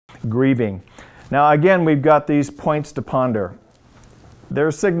grieving. Now again, we've got these points to ponder.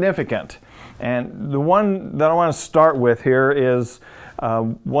 They're significant. And the one that I want to start with here is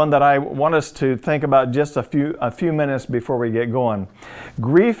one that I want us to think about just a few minutes before we get going.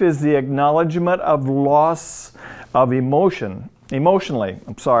 Grief is the acknowledgement of loss of emotionally.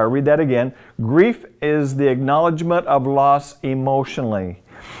 I'm sorry, I'll read that again. Grief is the acknowledgement of loss emotionally.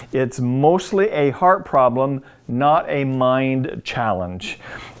 It's mostly a heart problem, not a mind challenge.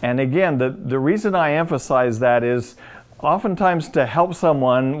 And again, the reason I emphasize that is oftentimes to help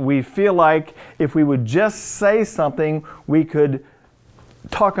someone, we feel like if we would just say something, we could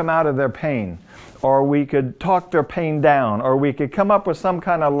talk them out of their pain, or we could talk their pain down, or we could come up with some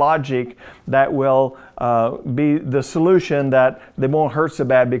kind of logic that will be the solution, that they won't hurt so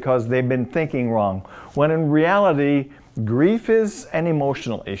bad because they've been thinking wrong. When in reality, grief is an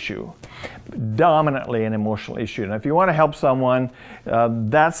emotional issue, dominantly an emotional issue. And if you want to help someone,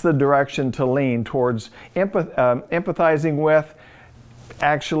 that's the direction to lean towards, empathizing with,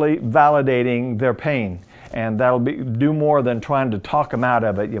 actually validating their pain. And that'll do more than trying to talk them out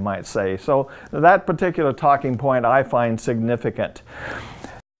of it, you might say. So that particular talking point I find significant.